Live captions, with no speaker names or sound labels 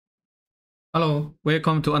Hello,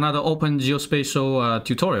 welcome to another Open Geospatial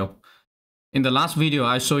tutorial. In the last video,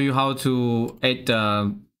 I showed you how to add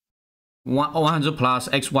 100 plus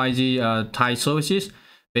XYZ tile services,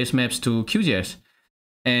 base maps to QGIS.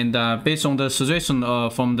 And based on the suggestion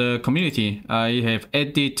from the community, I have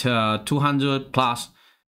added 200 plus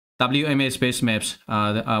WMS base maps,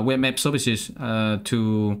 web map services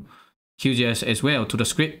to QGIS as well, to the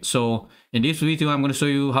script. So in this video, I'm going to show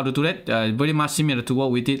you how to do that. Very much similar to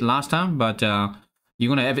what we did last time, but you're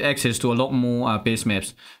going to have access to a lot more base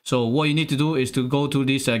maps. So what you need to do is to go to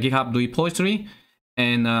this GitHub repository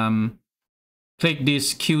and click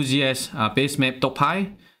this QGIS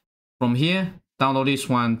basemap.py. From here, download this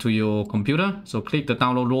one to your computer. So click the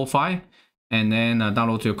download raw file and then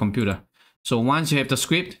download to your computer. So once you have the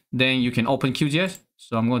script, then you can open QGIS.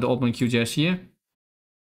 So I'm going to open QGIS here.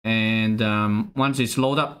 And once it's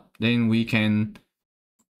loaded up, then we can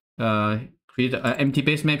create an empty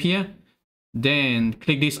base map here. Then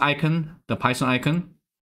click this icon, the Python icon.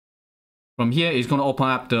 From here, it's going to open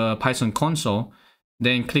up the Python console.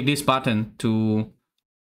 Then click this button to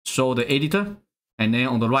show the editor. And then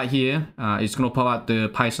on the right here, it's going to pop up the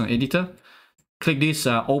Python editor. Click this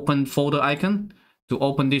open folder icon to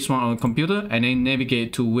open this one on the computer, and then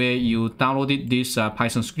navigate to where you downloaded this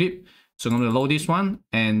Python script. So I'm going to load this one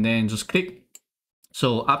and then just click.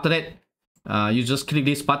 So after that, you just click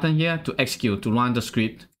this button here to execute, to run the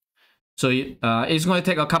script. So it's going to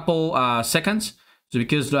take a couple seconds, so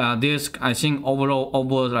because there's, I think, overall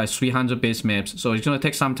over like 300 base maps. So it's going to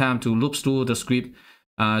take some time to loop through the script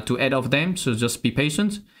to add of them. So just be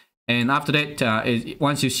patient. And after that,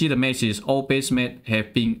 once you see the message, all base maps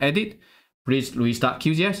have been added, please restart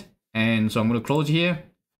QGIS. And so I'm going to close here.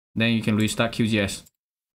 Then you can restart QGIS.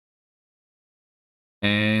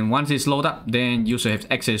 And once it's loaded up, then you should have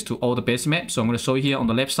access to all the base maps. So I'm going to show you here on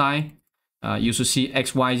the left side. You should see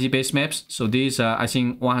XYZ base maps. So these are, I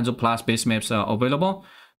think, 100 plus base maps are available.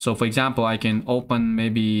 So for example, I can open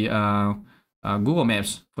maybe Google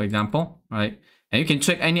Maps, for example, right? And you can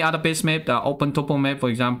check any other base map, Open Topo Map, for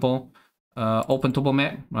example, Open Topo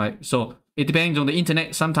Map, right? So it depends on the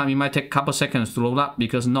internet. Sometimes it might take a couple seconds to load up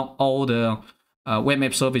because not all the web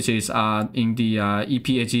map services are in the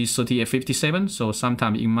EPHG 3857. So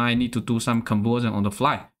sometimes you might need to do some conversion on the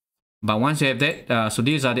fly. But once you have that, so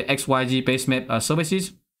these are the XYZ base map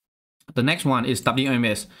services. The next one is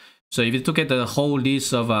WMS. So if you look at the whole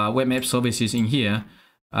list of web map services in here,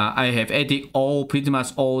 I have added pretty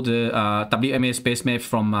much all the WMS base map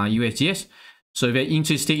from USGS. So if you're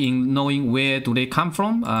interested in knowing where do they come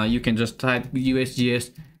from, you can just type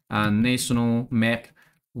USGS National Map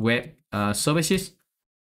Web Services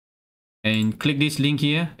and click this link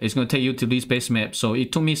here. It's going to take you to this base map. So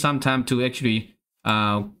it took me some time to actually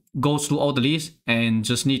go through all the lists and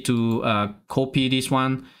just need to copy this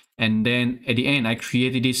one. And then at the end, I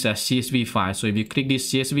created this CSV file. So if you click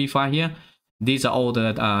this CSV file here, these are all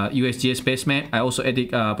the USGS base map. I also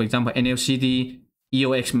added, for example, NLCD,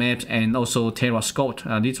 EOX maps, and also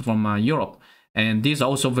Terrascope. These are from Europe. And these are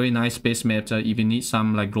also very nice base maps if you need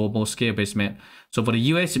some like global scale base map. So for the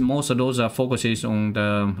US, most of those focuses on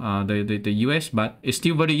the US, but it's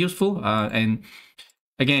still very useful. And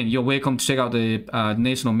again, you're welcome to check out the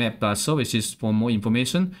National Map services for more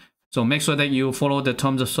information. So make sure that you follow the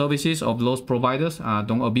terms of services of those providers.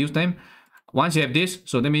 Don't abuse them. Once you have this,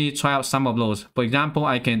 so let me try out some of those. For example,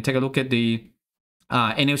 I can take a look at the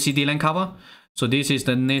NLCD land cover. So this is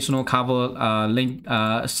the national cover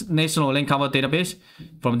national land cover database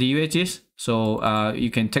from the USGS. So you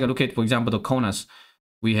can take a look at, for example, the corners.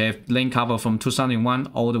 We have land cover from 2001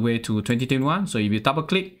 all the way to 2021. So if you double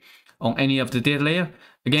click on any of the data layer,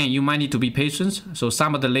 again, you might need to be patient. So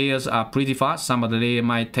some of the layers are pretty fast. Some of the layer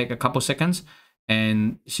might take a couple seconds.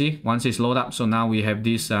 And see, once it's loaded up, so now we have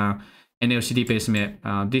this NLCD base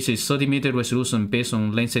map. This is 30-meter resolution based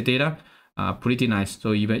on Landsat data. Pretty nice.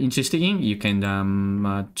 So if you're interested in, you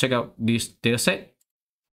can check out this data set.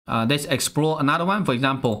 Let's explore another one. For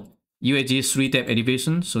example, USGS 3D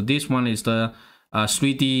elevation. So this one is the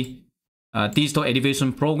 3D digital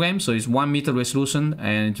elevation program. So it's 1 meter resolution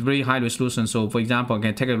and it's very high resolution. So for example, I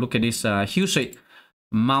can take a look at this hillside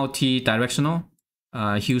multi-directional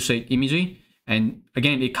hillside imagery. And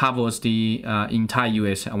again, it covers the entire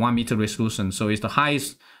US 1 meter resolution. So it's the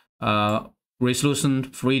highest resolution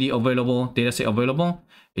 3D available, dataset available.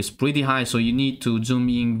 It's pretty high, so you need to zoom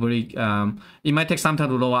in very, it might take some time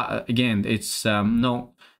to load up. Again, it's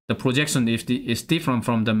no, the projection is different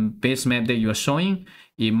from the base map that you are showing.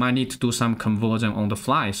 You might need to do some conversion on the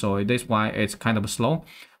fly. So that's why it's kind of slow,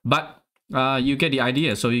 but you get the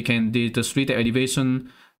idea. So you can do the 3D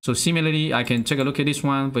elevation. So similarly, I can take a look at this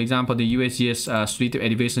one. For example, the USGS 3D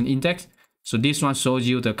elevation index. So this one shows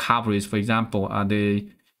you the coverage, for example, the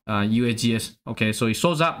USGS. Okay, so it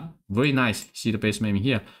shows up very nice. See the base map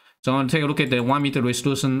here. So I want to take a look at the 1 meter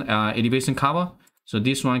resolution elevation cover. So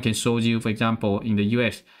this one can show you, for example, in the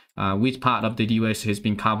US, which part of the US has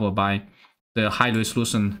been covered by the high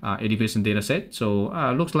resolution elevation data set. So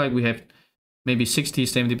looks like we have maybe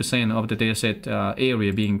 60-70% of the data set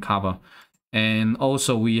area being covered. And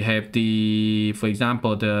also we have the, for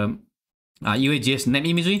example, the USGS net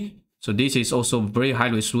imagery. So this is also very high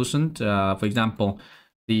resolution. For example,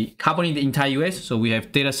 the covering the entire US. So we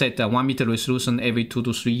have data set 1 meter resolution every 2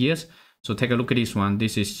 to 3 years. So take a look at this one.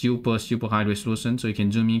 This is super high resolution. So you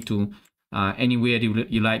can zoom into anywhere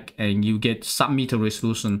you like, and you get sub-meter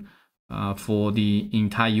resolution for the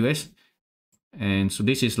entire US. And so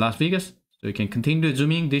this is Las Vegas. So you can continue to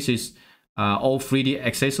zoom in. This is all 3D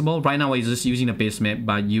accessible. Right now it's just using the base map,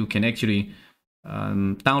 but you can actually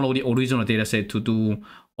download the original data set to do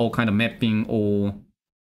all kind of mapping or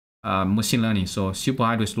machine learning. So super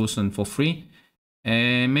high resolution for free.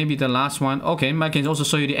 And maybe the last one, okay, I can also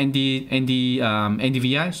show you the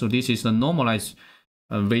NDVI. So this is the normalized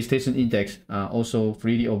vegetation index, also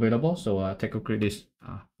freely available. So take a look at this,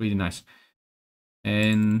 really nice.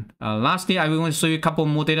 And lastly, I will show you a couple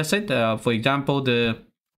more data set. For example, the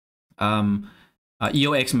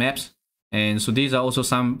EOX maps. And so these are also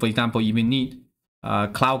some, for example, you will need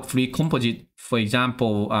cloud-free composite, for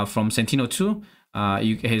example, from Sentinel-2.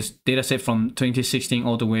 It has data set from 2016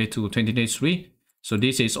 all the way to 2023. So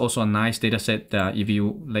this is also a nice data set if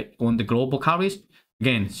you want the global coverage.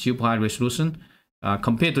 Again, super high resolution.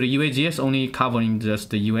 Compared to the USGS, only covering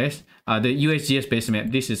just the US. The USGS base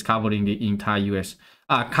map, this is covering the entire US,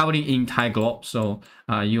 covering the entire globe. So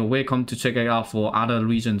you're welcome to check it out for other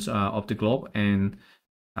regions of the globe. And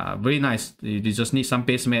very nice. You just need some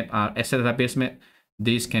base map, etc. base map.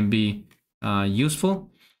 This can be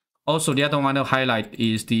useful. Also, the other one to highlight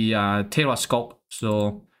is the Terrascope.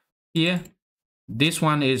 So here, this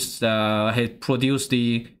one is has produced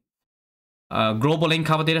the global land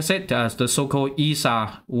cover dataset, the so-called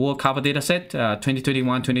ESA world cover dataset,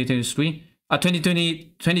 2021, 2023,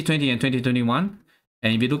 2020 and 2021.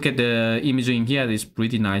 And if you look at the imagery in here, it's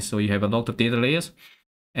pretty nice. So you have a lot of data layers.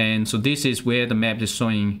 And so this is where the map is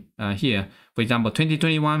showing here. For example,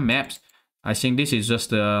 2021 maps, I think this is just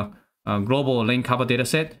the global land cover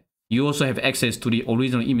dataset. You also have access to the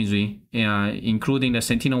original imagery, including the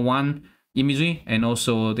Sentinel-1 imagery and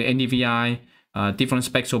also the NDVI, different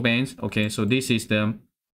spectral bands. Okay, so this is the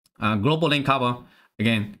global land cover.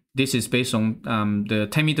 Again, this is based on the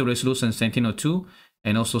 10 meter resolution Sentinel-2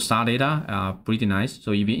 and also star data. Pretty nice.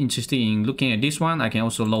 So if you're interested in looking at this one, I can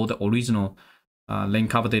also load the original land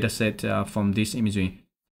cover data set from this imagery.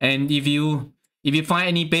 And if you find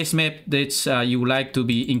any base map that you would like to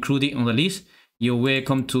be included on the list, you're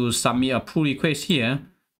welcome to submit a pull request here,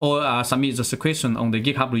 or submit just a question on the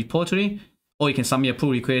GitHub repository, or you can submit a pull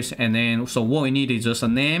request. And then, so what we need is just a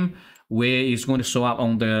name, where it's going to show up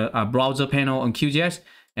on the browser panel on QGIS,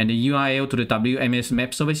 and the URL to the WMS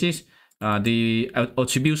map services, the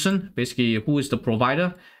attribution, basically who is the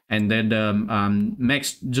provider, and then the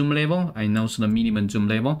max zoom level, and also the minimum zoom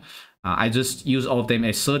level. I just use all of them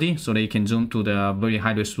as 30, so that you can zoom to the very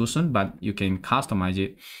high resolution, but you can customize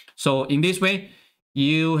it. So in this way,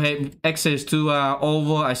 you have access to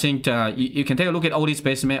over, I think you can take a look at all these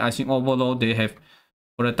base maps. I think overall they have,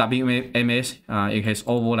 for the WMS, it has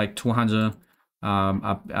over like 200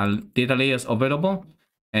 data layers available.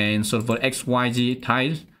 And so for XYZ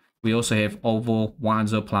tiles, we also have over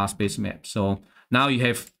 100 plus base maps. So now you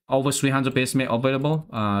have over 300 base maps available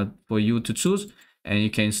for you to choose, and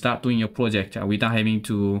you can start doing your project without having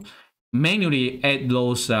to manually add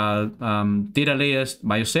those data layers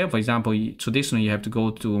by yourself. For example, traditionally you have to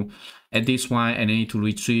go to add this one and then need to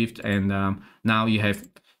retrieve, and now you have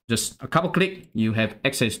just a couple clicks, you have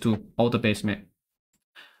access to all the base map.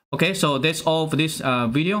 Okay, so that's all for this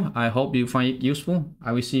video. I hope you find it useful.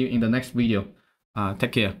 I will see you in the next video.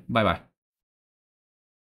 Take care. Bye bye.